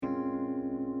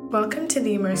Welcome to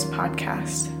the Immerse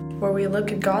podcast, where we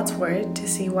look at God's Word to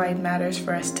see why it matters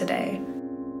for us today.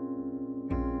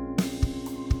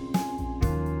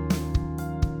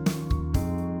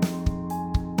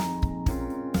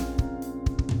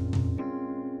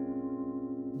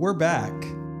 We're back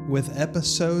with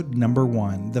episode number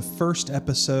 1, the first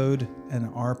episode in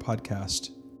our podcast,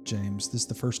 James. This is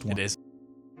the first one. It is.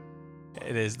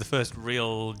 It is the first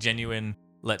real, genuine,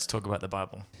 let's talk about the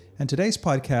Bible. And today's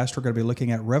podcast, we're going to be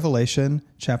looking at Revelation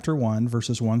chapter 1,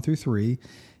 verses 1 through 3.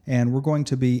 And we're going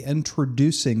to be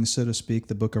introducing, so to speak,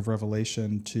 the book of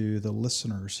Revelation to the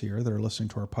listeners here that are listening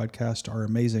to our podcast, our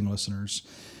amazing listeners.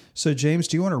 So, James,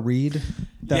 do you want to read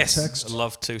that text? Yes, I'd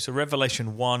love to. So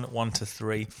Revelation 1 to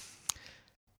 3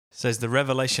 says, "The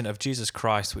revelation of Jesus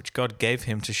Christ, which God gave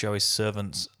him to show his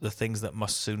servants the things that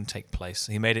must soon take place.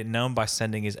 He made it known by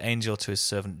sending his angel to his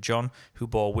servant John, who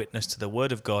bore witness to the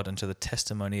word of God and to the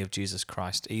testimony of Jesus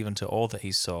Christ, even to all that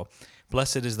he saw.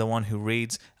 Blessed is the one who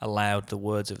reads aloud the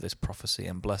words of this prophecy,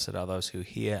 and blessed are those who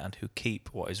hear and who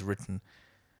keep what is written,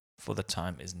 for the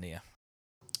time is near."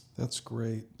 That's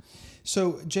great.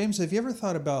 So, James, have you ever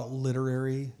thought about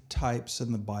literary types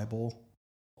in the Bible?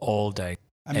 All day.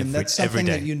 I mean, that's something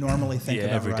that you normally think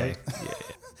about, every right? day.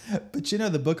 Yeah. But you know,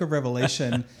 the book of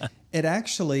Revelation, it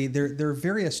actually, there are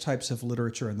various types of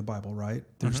literature in the Bible, right?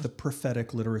 There's the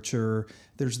prophetic literature,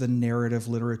 there's the narrative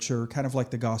literature, kind of like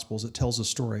the Gospels. It tells a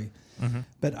story.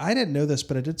 But I didn't know this,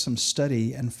 but I did some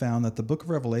study and found that the book of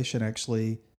Revelation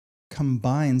actually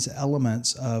combines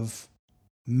elements of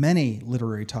many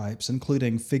literary types,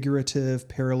 including figurative,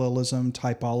 parallelism,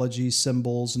 typology,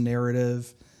 symbols,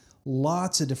 narrative,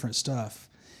 lots of different stuff.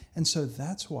 And so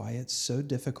that's why it's so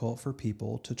difficult for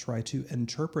people to try to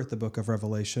interpret the book of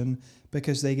Revelation,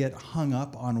 because they get hung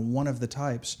up on one of the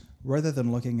types rather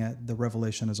than looking at the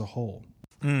Revelation as a whole.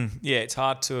 Yeah, it's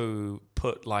hard to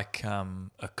put like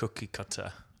a cookie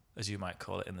cutter, as you might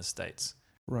call it in the States.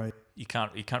 Right. You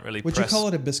can't really Would you call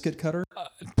it a biscuit cutter?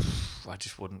 I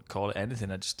just wouldn't call it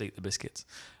anything. I'd just eat the biscuits.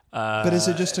 But is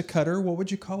it just a cutter? What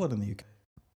would you call it in the UK?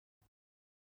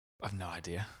 I've no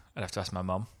idea. I'd have to ask my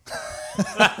mum.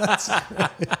 That's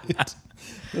great.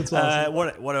 That's awesome.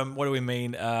 What do we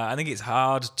mean? I think it's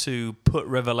hard to put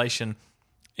Revelation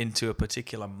into a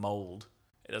particular mold.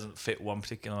 It doesn't fit one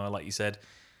particular, like you said.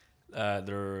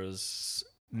 There's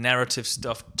narrative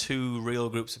stuff to real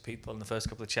groups of people in the first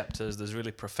couple of chapters. There's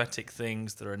really prophetic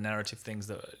things. There are narrative things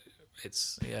that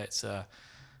it's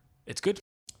good.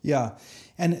 Yeah.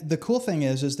 And the cool thing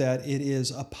is that it is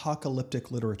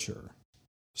apocalyptic literature.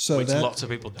 So which lots of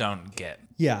people don't get.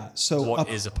 Yeah. So what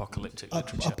is apocalyptic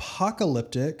literature?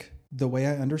 Apocalyptic, the way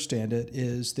I understand it,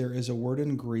 is there is a word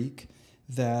in Greek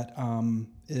that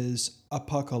is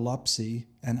apokalypsi,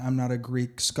 and I'm not a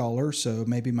Greek scholar, so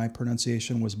maybe my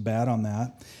pronunciation was bad on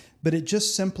that. But it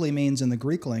just simply means, in the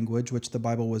Greek language, which the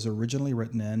Bible was originally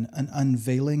written in, an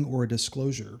unveiling or a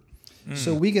disclosure.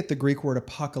 So we get the Greek word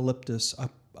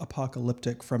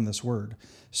apocalyptic from this word.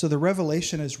 So the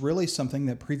revelation is really something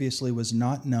that previously was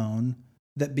not known,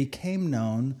 that became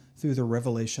known through the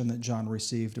revelation that John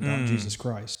received about Jesus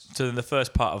Christ. So in the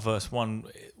first part of verse 1,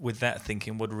 with that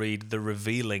thinking, would read the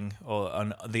revealing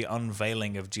or the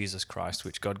unveiling of Jesus Christ,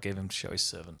 which God gave him to show his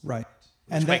servant. Right.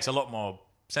 Which makes a lot more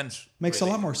sense. Makes really.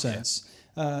 a lot more sense.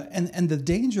 Yeah. And the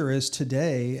danger is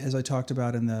today, as I talked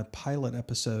about in the pilot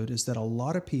episode, is that a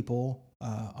lot of people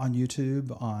on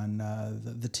YouTube, on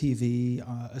the TV,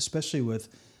 especially with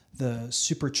the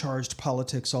supercharged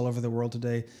politics all over the world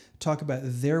today, talk about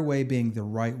their way being the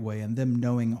right way and them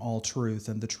knowing all truth,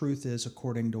 and the truth is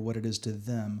according to what it is to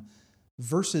them,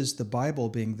 versus the Bible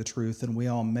being the truth and we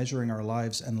all measuring our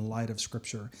lives in light of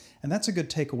Scripture. And that's a good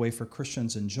takeaway for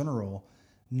Christians in general,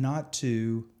 not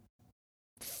to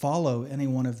follow any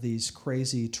one of these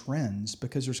crazy trends,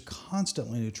 because there's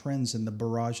constantly new trends in the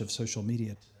barrage of social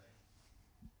media.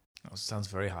 That sounds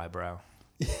very highbrow.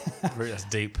 That's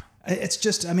deep. It's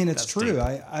just, I mean, it's That's true.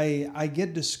 deep. I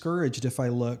get discouraged if I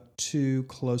look too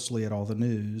closely at all the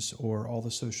news or all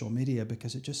the social media,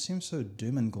 because it just seems so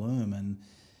doom and gloom. And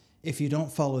if you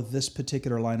don't follow this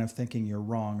particular line of thinking, you're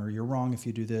wrong, or you're wrong if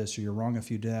you do this, or you're wrong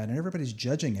if you do that. And everybody's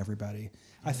judging everybody.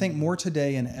 I think more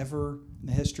today than ever in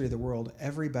the history of the world,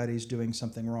 everybody's doing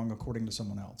something wrong according to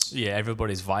someone else. Yeah,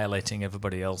 everybody's violating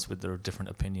everybody else with their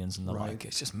different opinions and the Right. like.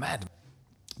 It's just mad.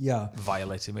 Yeah.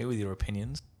 Violating me with your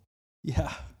opinions.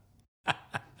 Yeah.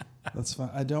 That's fine.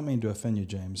 I don't mean to offend you,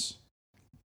 James.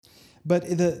 But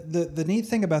the neat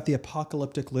thing about the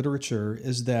apocalyptic literature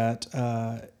is that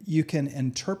you can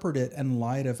interpret it in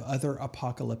light of other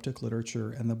apocalyptic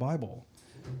literature in the Bible.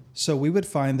 So we would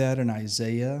find that in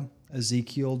Isaiah,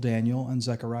 Ezekiel, Daniel, and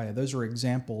Zechariah. Those are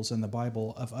examples in the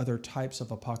Bible of other types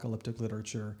of apocalyptic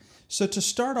literature. So to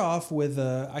start off with,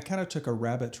 I kind of took a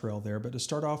rabbit trail there, but to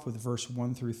start off with verse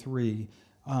 1 through 3,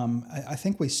 I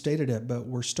think we stated it, but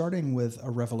we're starting with a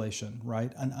revelation,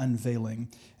 right? An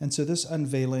unveiling. And so this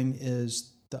unveiling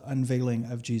is the unveiling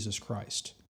of Jesus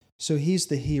Christ. So he's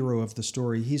the hero of the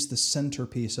story. He's the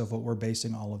centerpiece of what we're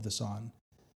basing all of this on.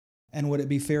 And would it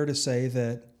be fair to say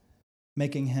that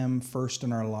making him first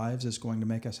in our lives is going to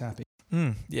make us happy?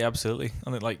 Yeah, absolutely.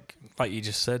 I think like you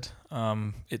just said,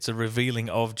 it's a revealing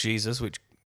of Jesus, which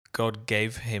God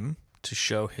gave him to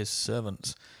show his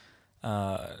servants.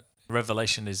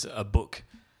 Revelation is a book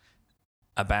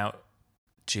about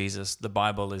Jesus. The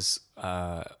Bible is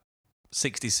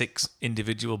 66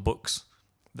 individual books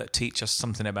that teach us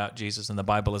something about Jesus, and the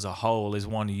Bible as a whole is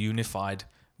one unified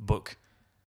book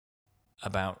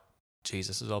about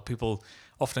Jesus as well. People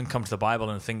often come to the Bible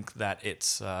and think that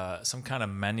it's some kind of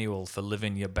manual for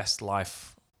living your best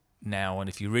life now. And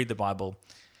if you read the Bible,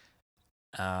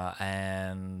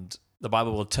 and the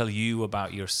Bible will tell you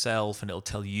about yourself, and it'll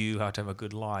tell you how to have a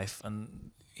good life.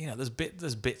 And you know, there's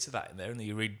bits of that in there. And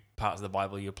you read parts of the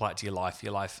Bible, you apply it to your life.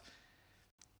 Your life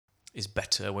is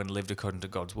better when lived according to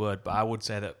God's word. But I would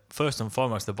say that first and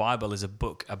foremost, the Bible is a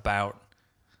book about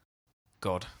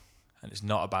God, and it's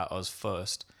not about us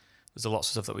first. There's lots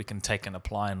of stuff that we can take and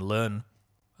apply and learn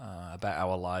about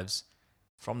our lives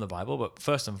from the Bible. But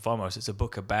first and foremost, it's a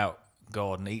book about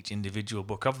God, and each individual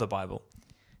book of the Bible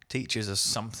teaches us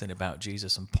something about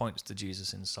Jesus and points to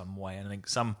Jesus in some way. And I think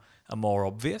some are more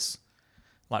obvious,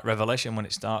 like Revelation, when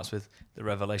it starts with the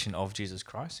revelation of Jesus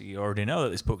Christ. So you already know that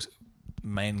this book's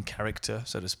main character,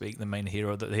 so to speak, the main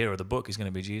hero, the hero of the book is going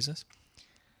to be Jesus.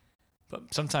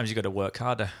 But sometimes you've got to work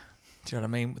harder. Do you know what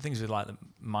I mean? Things with like the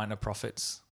minor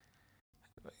prophets,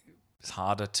 it's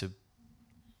harder to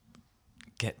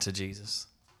get to Jesus,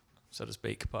 so to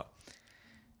speak. But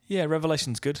yeah,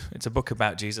 Revelation's good. It's a book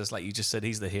about Jesus. Like you just said,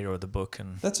 he's the hero of the book.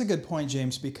 And that's a good point,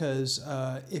 James, because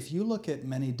if you look at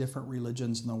many different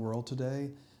religions in the world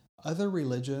today, other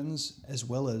religions, as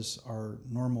well as our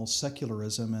normal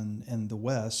secularism in the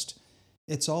West,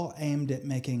 it's all aimed at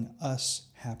making us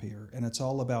happier, and it's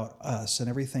all about us, and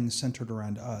everything's centered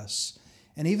around us.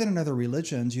 And even in other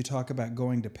religions, you talk about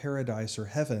going to paradise or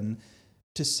heaven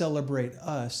to celebrate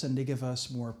us and to give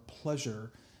us more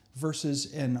pleasure.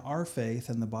 Versus in our faith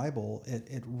in the Bible,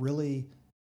 it really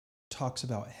talks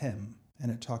about him,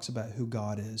 and it talks about who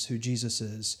God is, who Jesus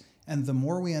is. And the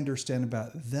more we understand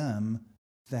about them,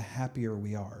 the happier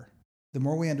we are. The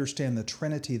more we understand the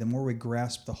Trinity, the more we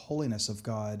grasp the holiness of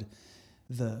God,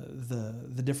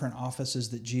 the different offices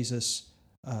that Jesus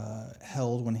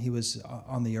held when he was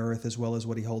on the earth, as well as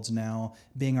what he holds now,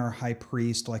 being our high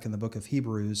priest, like in the book of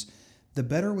Hebrews. The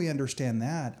better we understand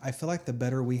that, I feel like the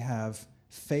better we have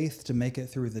faith to make it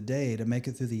through the day, to make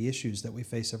it through the issues that we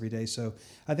face every day. So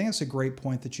I think it's a great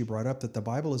point that you brought up, that the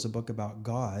Bible is a book about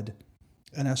God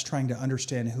and us trying to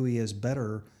understand who he is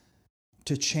better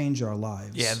to change our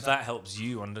lives. yeah, that helps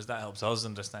you, and that helps us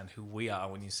understand who we are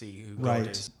when you see who God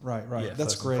is. Right. Yeah,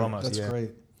 That's first and great. foremost, That's yeah.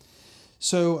 great.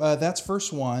 So that's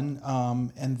verse 1.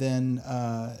 And then,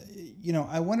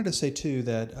 I wanted to say too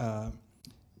that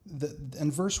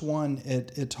in verse 1,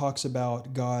 it talks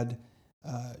about God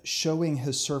showing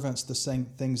his servants the same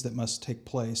things that must take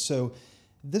place. So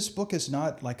this book is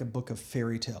not like a book of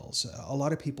fairy tales. A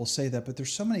lot of people say that, but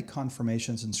there's so many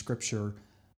confirmations in Scripture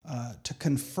to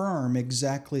confirm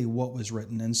exactly what was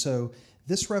written. And so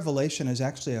this revelation is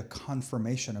actually a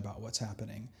confirmation about what's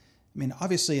happening. I mean,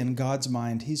 obviously in God's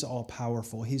mind, he's all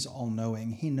powerful, he's all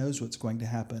knowing, he knows what's going to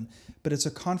happen, but it's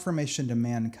a confirmation to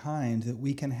mankind that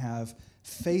we can have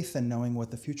faith in knowing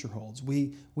what the future holds.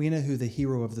 We know who the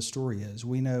hero of the story is.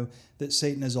 We know that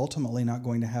Satan is ultimately not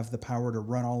going to have the power to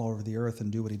run all over the earth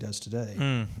and do what he does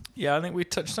today. Yeah, I think we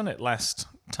touched on it last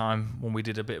time when we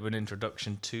did a bit of an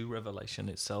introduction to Revelation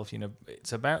itself. You know,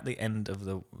 it's about the end of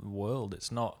the world.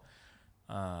 It's not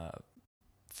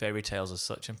fairy tales as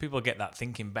such. And people get that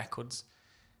thinking backwards,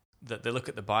 that they look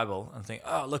at the Bible and think,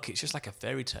 oh, look, it's just like a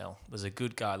fairy tale. There's a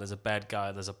good guy, there's a bad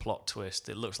guy, there's a plot twist.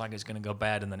 It looks like it's going to go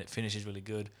bad and then it finishes really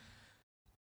good.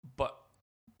 But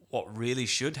what really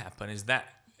should happen is that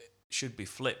it should be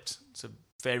flipped. So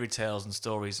fairy tales and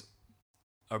stories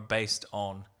are based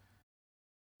on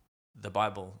the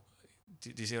Bible.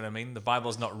 Do you see what I mean? The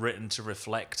Bible's not written to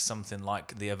reflect something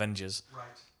like the Avengers. Right.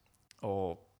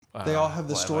 Or they all have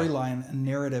the whatever. Storyline and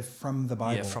narrative from the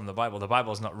Bible. Yeah, from the Bible. The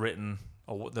Bible's not written,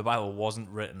 or the Bible wasn't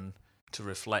written to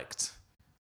reflect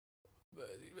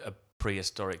a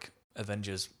prehistoric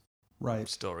Avengers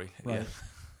story. Right.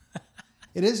 Yeah.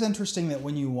 It is interesting that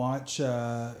when you watch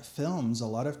films, a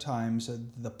lot of times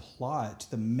the plot,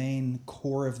 the main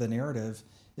core of the narrative,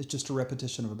 is just a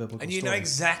repetition of a biblical And you story. know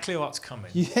exactly what's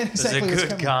coming. Yeah, exactly. There's a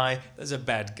good guy, there's a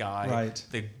bad guy. Right.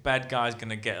 The bad guy's going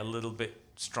to get a little bit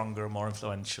stronger and more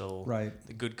influential. Right.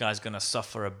 The good guy's going to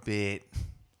suffer a bit,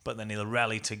 but then he'll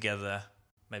rally together,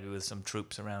 maybe with some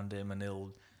troops around him, and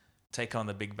he'll take on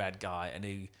the big bad guy, and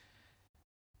he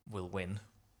will win,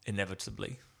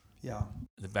 inevitably. Yeah.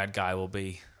 The bad guy will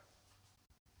be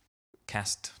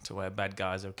cast to where bad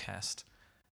guys are cast,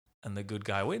 and the good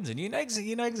guy wins. And you know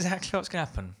exactly what's going to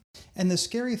happen. And the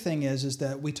scary thing is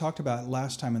that we talked about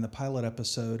last time in the pilot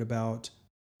episode about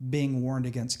being warned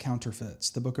against counterfeits.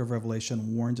 The book of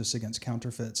Revelation warns us against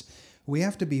counterfeits. We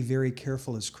have to be very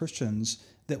careful as Christians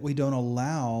that we don't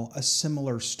allow a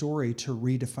similar story to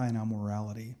redefine our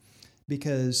morality,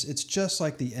 because it's just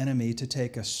like the enemy to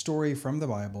take a story from the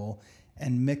Bible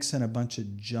and mix in a bunch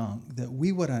of junk that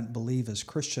we wouldn't believe as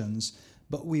Christians,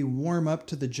 but we warm up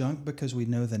to the junk because we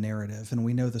know the narrative and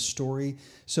we know the story.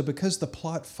 So because the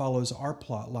plot follows our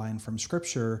plot line from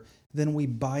Scripture, then we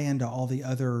buy into all the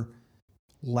other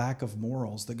lack of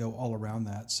morals that go all around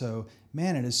that. So,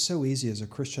 man, it is so easy as a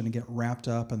Christian to get wrapped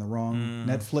up in the wrong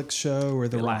Netflix show or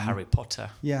the wrong... Like Harry Potter.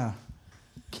 Yeah.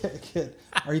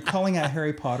 Are you calling out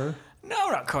Harry Potter? No,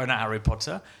 I'm not calling out Harry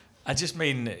Potter. I just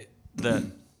mean that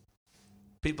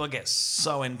people get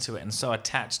so into it and so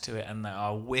attached to it, and that I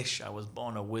wish I was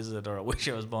born a wizard, or I wish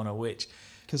I was born a witch.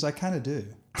 Because I kind of do.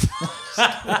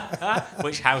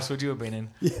 Which house would you have been in?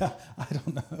 Yeah, I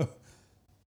don't know.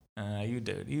 You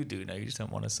do know. You just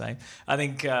don't want to say. I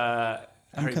think I'm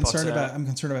concerned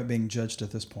about being judged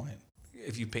at this point.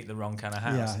 If you pick the wrong kind of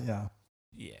house.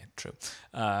 Yeah, true.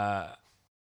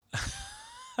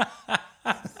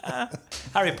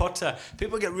 Harry Potter.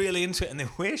 People get really into it and they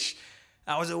wish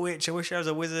I was a witch. I wish I was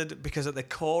a wizard, because at the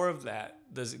core of that,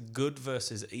 there's good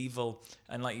versus evil,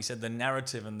 and like you said, the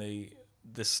narrative and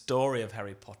the story of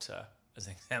Harry Potter, as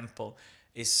an example,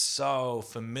 is so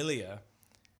familiar.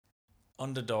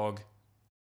 Underdog,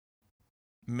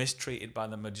 mistreated by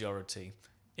the majority,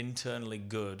 internally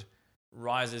good,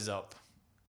 rises up,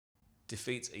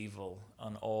 defeats evil,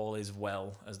 and all is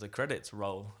well as the credits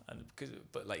roll.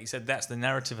 But like you said, that's the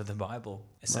narrative of the Bible,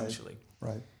 essentially.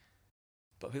 Right.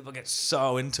 But people get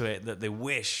so into it that they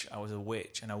wish I was a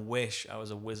witch, and I wish I was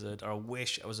a wizard, or I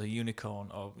wish I was a unicorn,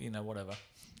 or whatever.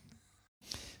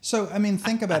 So, I mean,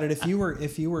 think about it. If you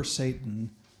were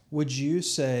Satan, would you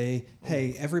say,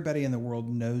 hey, everybody in the world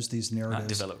knows these narratives?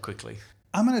 Develop quickly.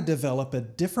 I'm going to develop a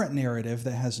different narrative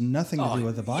that has nothing to do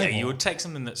with the Bible. Yeah, you would take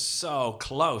something that's so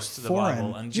close to the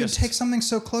Bible and just... You'd take something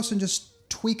so close and just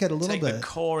tweak it a little bit. Take the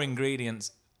core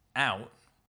ingredients out,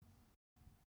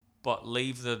 but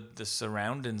leave the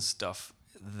surrounding stuff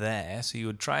there. So you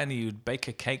would try and you'd bake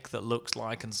a cake that looks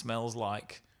like and smells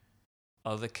like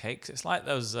other cakes. It's like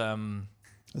those...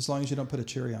 as long as you don't put a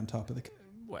cherry on top of the cake.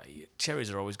 Well,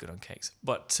 cherries are always good on cakes,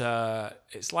 but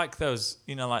it's like those,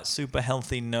 like super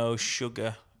healthy, no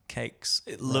sugar cakes.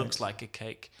 It looks like a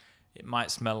cake. It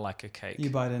might smell like a cake. You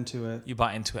bite into it.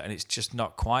 And it's just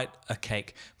not quite a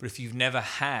cake. But if you've never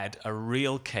had a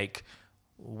real cake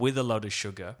with a load of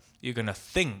sugar, you're going to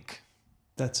think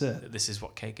that's it. That this is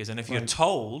what cake is. And if you're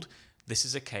told this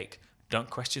is a cake, don't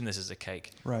question this as a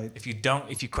cake. Right. If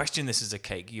you question this as a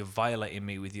cake, you're violating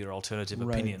me with your alternative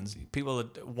opinions. People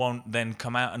won't then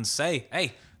come out and say,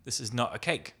 hey, this is not a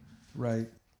cake. Right.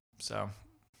 So,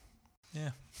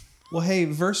 yeah. Well, hey,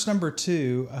 verse number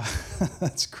 2,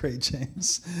 that's great,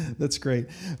 James. That's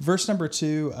great. Verse number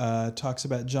 2 talks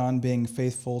about John being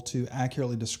faithful to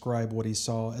accurately describe what he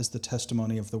saw as the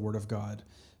testimony of the Word of God.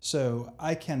 So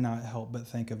I cannot help but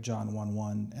think of John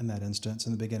 1:1 in that instance.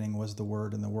 In the beginning was the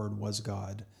Word, and the Word was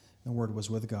God. The Word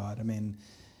was with God. I mean,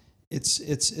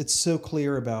 it's so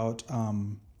clear about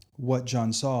what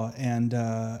John saw. And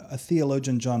a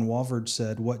theologian, John Walvoord,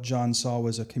 said what John saw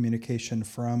was a communication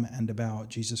from and about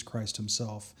Jesus Christ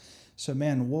himself. So,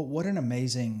 man, what an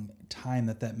amazing time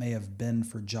that may have been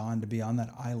for John to be on that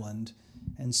island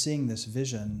and seeing this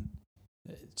vision.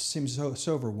 It seems so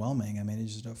overwhelming. I mean, you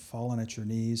just falling at your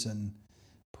knees and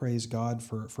praise God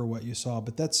for what you saw.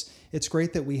 But it's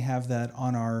great that we have that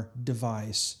on our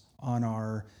device, on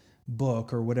our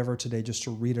book or whatever today, just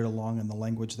to read it along in the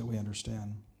language that we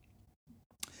understand.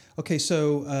 Okay,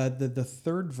 so the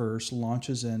third verse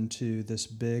launches into this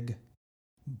big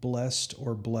blessed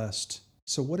or blessed.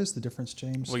 So what is the difference,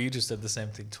 James? Well, you just said the same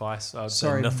thing twice.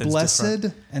 Sorry,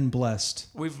 blessed and blessed.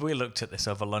 We looked at this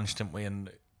over lunch, didn't we?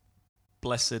 And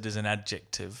blessed is an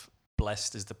adjective.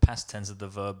 blessed is the past tense of the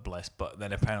verb blessed, but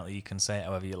then apparently you can say it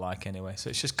however you like anyway.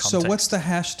 So it's just context. So what's the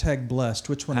hashtag blessed?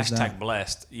 Which one is that? Hashtag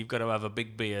blessed. You've got to have a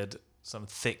big beard, some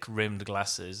thick rimmed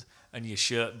glasses, and your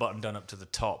shirt buttoned done up to the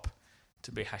top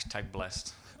to be hashtag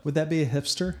blessed. Would that be a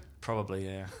hipster? Probably,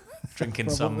 yeah. Drinking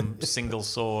some single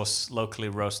source, locally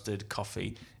roasted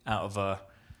coffee out of a,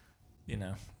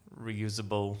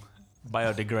 reusable,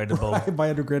 biodegradable. Right,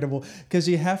 biodegradable. Because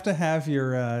you have to have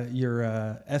your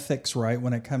ethics right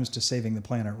when it comes to saving the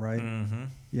planet, right? Mm-hmm.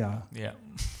 Yeah. Yeah.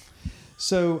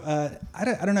 So I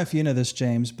don't know if you know this,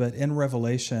 James, but in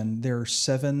Revelation, there are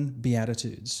 7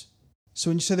 Beatitudes. So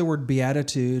when you say the word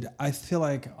beatitude, I feel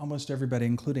like almost everybody,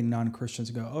 including non-Christians,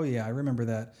 go, oh yeah, I remember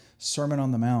that Sermon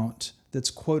on the Mount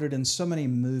that's quoted in so many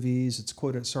movies. It's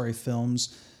quoted,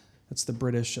 films. That's the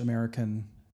British American.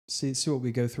 See what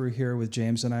we go through here with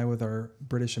James and I with our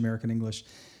British American English.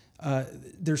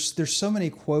 There's so many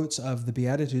quotes of the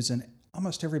Beatitudes, and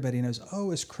almost everybody knows,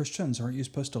 oh, as Christians, aren't you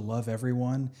supposed to love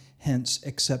everyone? Hence,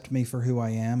 accept me for who I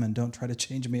am and don't try to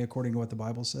change me according to what the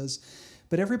Bible says.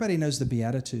 But everybody knows the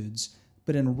Beatitudes.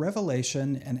 But in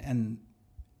Revelation, and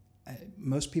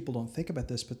most people don't think about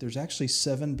this, but there's actually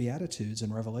 7 Beatitudes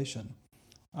in Revelation.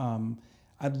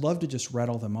 I'd love to just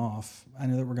rattle them off. I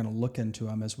know that we're going to look into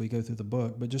them as we go through the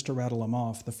book, but just to rattle them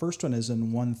off, the first one is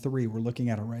in 1:3. We're looking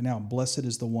at it right now. Blessed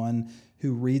is the one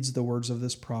who reads the words of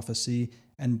this prophecy,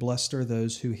 and blessed are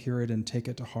those who hear it and take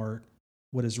it to heart,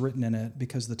 what is written in it,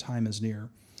 because the time is near.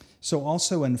 So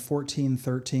also in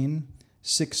 14:13,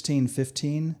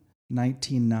 16:15,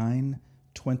 19:9,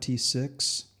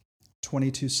 26,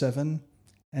 22:7,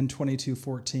 and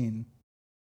 22:14.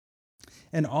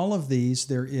 And all of these,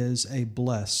 there is a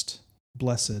blessed.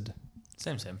 Same.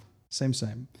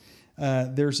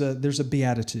 There's a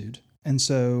beatitude. And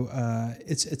so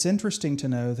it's interesting to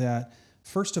know that,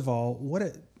 first of all,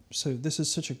 so this is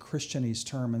such a Christianese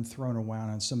term and thrown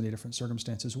around in so many different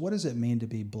circumstances. What does it mean to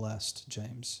be blessed,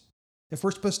 James? If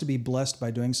we're supposed to be blessed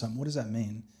by doing something, what does that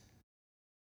mean?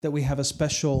 That we have a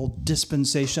special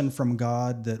dispensation from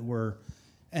God, that we're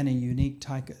in a unique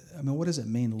type. I mean, what does it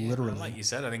mean literally? Like you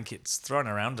said, I think it's thrown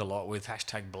around a lot with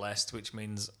hashtag blessed, which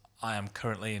means I am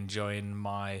currently enjoying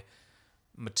my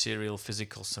material,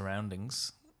 physical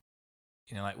surroundings.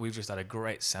 Like we've just had a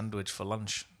great sandwich for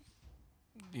lunch.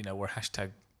 We're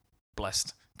hashtag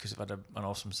blessed because we've had an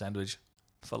awesome sandwich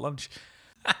for lunch.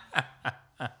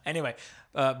 Anyway,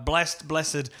 blessed,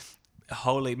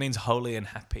 holy, it means holy and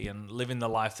happy, and living the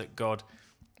life that God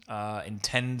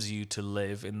intends you to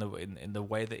live in the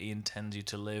way that He intends you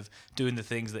to live, doing the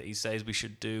things that He says we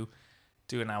should do,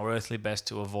 doing our earthly best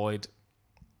to avoid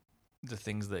the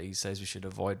things that He says we should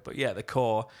avoid. But yeah, at the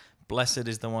core, blessed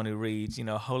is the one who reads.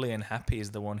 Holy and happy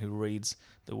is the one who reads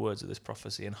the words of this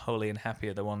prophecy, and holy and happy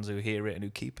are the ones who hear it and who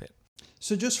keep it.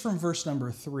 So just from verse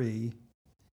number 3,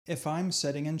 if I'm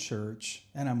sitting in church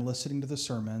and I'm listening to the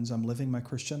sermons, I'm living my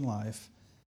Christian life,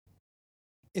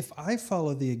 if I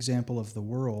follow the example of the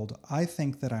world, I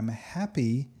think that I'm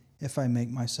happy if I make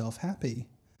myself happy,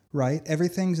 right?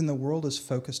 Everything in the world is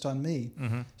focused on me.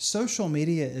 Mm-hmm. Social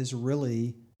media is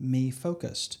really me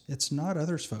focused. It's not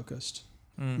others focused.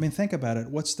 I mean, think about it.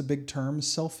 What's the big term?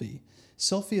 Selfie.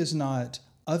 Selfie is not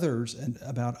others and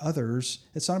about others.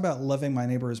 It's not about loving my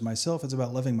neighbor as myself. It's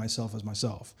about loving myself as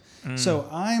myself. So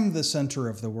I'm the center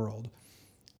of the world.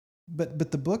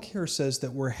 But the book here says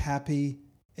that we're happy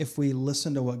if we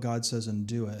listen to what God says and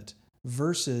do it,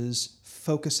 versus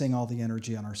focusing all the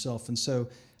energy on ourselves. And so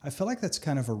I feel like that's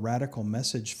kind of a radical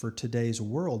message for today's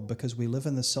world, because we live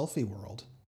in the selfie world.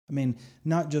 I mean,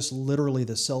 not just literally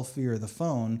the selfie or the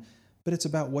phone, but it's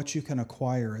about what you can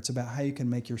acquire. It's about how you can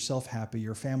make yourself happy,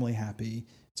 your family happy.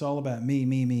 It's all about me,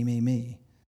 me, me, me, me.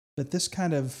 But this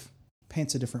kind of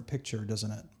paints a different picture,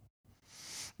 doesn't it?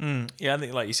 Yeah, I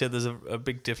think, like you said, there's a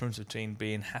big difference between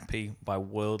being happy by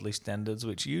worldly standards,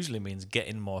 which usually means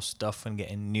getting more stuff and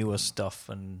getting newer stuff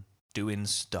and doing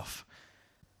stuff.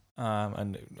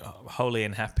 And holy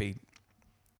and happy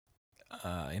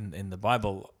in the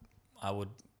Bible, I would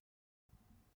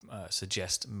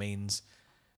suggest means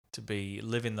to be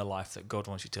living the life that God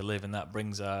wants you to live, and that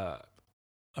brings a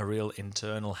real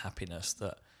internal happiness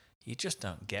that you just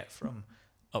don't get from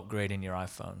upgrading your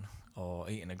iPhone or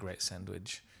eating a great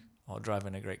sandwich or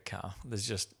driving a great car. There's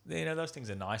just, those things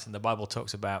are nice, and the Bible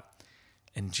talks about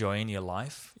enjoying your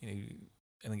life.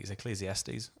 I think it's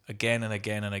Ecclesiastes, again and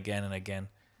again and again and again.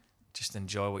 Just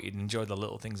enjoy enjoy the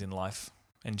little things in life.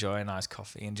 Enjoy a nice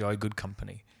coffee, enjoy good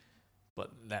company.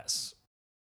 But that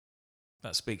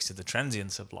speaks to the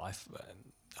transience of life.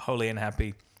 Holy and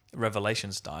happy,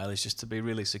 Revelation style, is just to be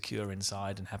really secure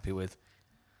inside and happy with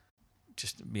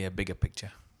just a bigger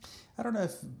picture. I don't know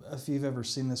if you've ever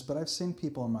seen this, but I've seen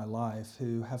people in my life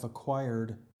who have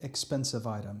acquired expensive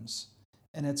items.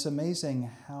 And it's amazing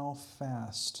how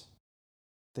fast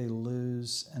they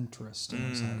lose interest in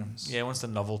those items. Yeah, once the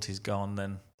novelty's gone,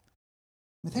 then...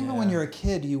 I think about when you're a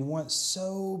kid, you want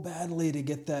so badly to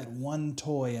get that one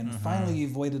toy, and finally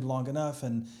you've waited long enough,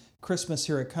 and Christmas,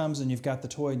 here it comes, and you've got the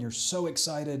toy, and you're so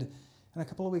excited. And a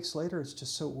couple of weeks later, it's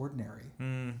just so ordinary.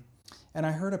 And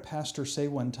I heard a pastor say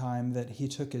one time that he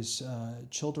took his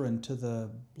children to the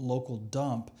local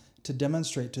dump to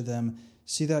demonstrate to them,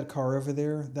 see that car over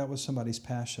there? That was somebody's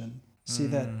passion. See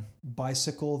that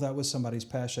bicycle? That was somebody's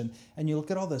passion. And you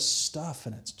look at all this stuff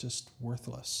and it's just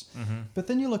worthless. But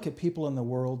then you look at people in the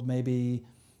world maybe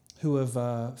who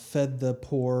have fed the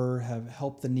poor, have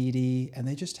helped the needy, and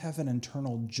they just have an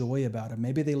internal joy about it.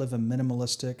 Maybe they live a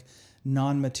minimalistic,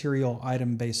 non-material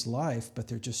item-based life, but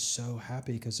they're just so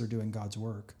happy because they're doing God's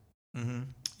work.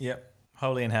 Yep.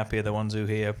 Holy and happy are the ones who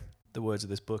hear the words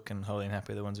of this book, and holy and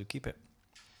happy are the ones who keep it.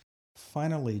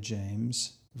 Finally,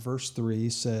 James, verse 3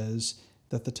 says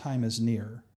that the time is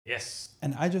near. Yes.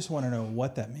 And I just want to know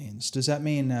what that means. Does that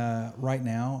mean right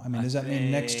now? I mean, does that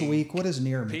mean next week? What does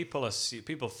near mean?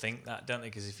 People think that, don't they?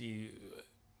 Because if you,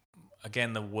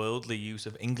 again, the worldly use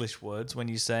of English words, when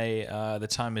you say the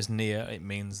time is near, it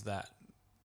means that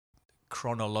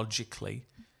chronologically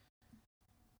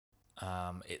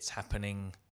it's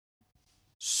happening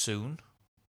soon.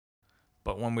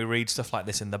 But when we read stuff like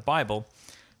this in the Bible,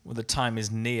 well, the time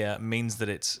is near means that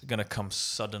it's going to come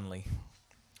suddenly.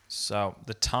 So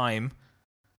the time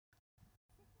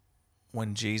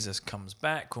when Jesus comes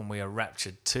back, when we are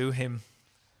raptured to him,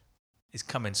 is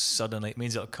coming suddenly. It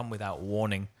means it'll come without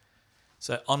warning.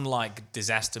 So unlike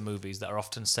disaster movies that are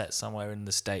often set somewhere in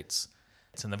the States,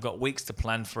 and they've got weeks to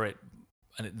plan for it,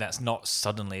 and that's not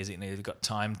suddenly, is it? You've got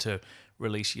time to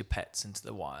release your pets into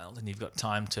the wild, and you've got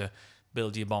time to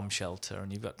build your bomb shelter,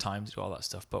 and you've got time to do all that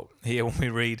stuff. But here, when we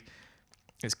read,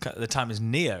 the time is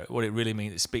near, what it really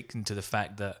means is speaking to the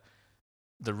fact that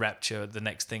the rapture, the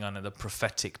next thing on the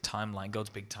prophetic timeline, God's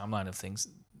big timeline of things,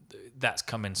 that's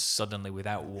coming suddenly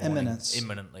without warning.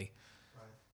 Imminently. Right.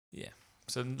 Yeah.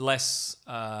 So less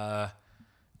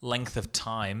length of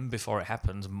time before it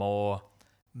happens, more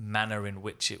manner in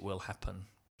which it will happen.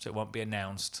 So it won't be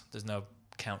announced. There's no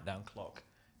countdown clock.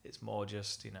 It's more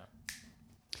just,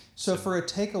 So for a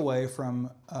takeaway from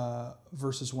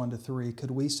verses 1 to 3,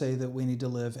 could we say that we need to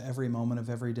live every moment of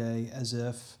every day as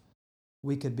if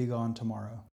we could be gone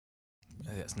tomorrow?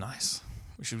 That's nice.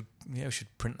 We should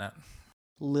print that.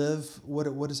 Live,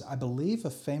 what is, I believe,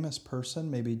 a famous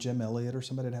person, maybe Jim Elliot or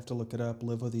somebody, I'd have to look it up,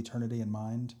 live with eternity in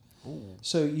mind. Ooh.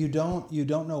 So you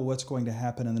don't know what's going to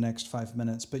happen in the next 5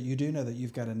 minutes, but you do know that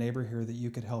you've got a neighbor here that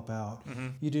you could help out.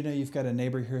 You do know you've got a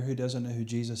neighbor here who doesn't know who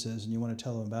Jesus is and you want to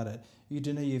tell them about it. You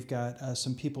do know you've got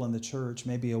some people in the church,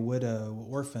 maybe a widow,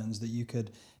 orphans, that you could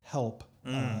help.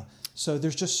 So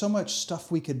there's just so much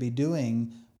stuff we could be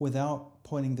doing without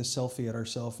pointing the selfie at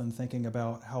ourselves and thinking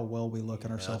about how well we look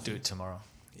in our selfie. I'll do it tomorrow.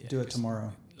 Yeah, do it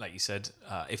tomorrow. Like you said,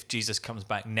 if Jesus comes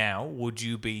back now, would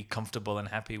you be comfortable and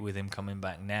happy with him coming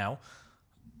back now?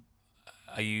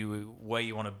 Are you where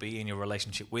you want to be in your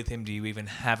relationship with him? Do you even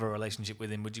have a relationship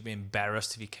with him? Would you be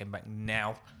embarrassed if he came back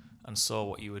now and saw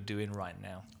what you were doing right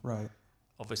now? Right.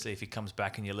 Obviously, if he comes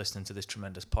back and you're listening to this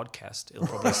tremendous podcast, he'll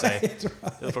probably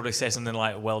he'll probably say something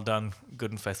like, "Well done,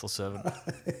 good and faithful servant."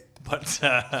 Right.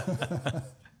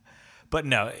 But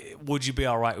no, would you be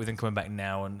all right with him coming back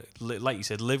now and, like you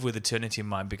said, live with eternity in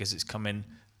mind because it's coming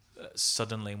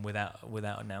suddenly and without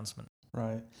announcement?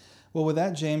 Right. Well, with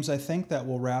that, James, I think that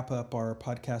will wrap up our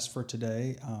podcast for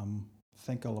today.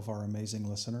 Thank all of our amazing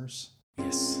listeners.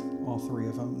 Yes. All three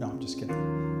of them. No, I'm just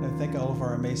kidding. No, thank all of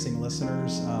our amazing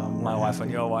listeners. My wife and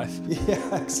your wife.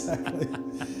 Yeah, exactly.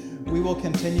 We will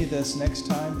continue this next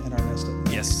time in our next episode.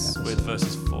 Yes, with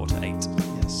verses 4 to 8.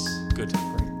 Yes. Good.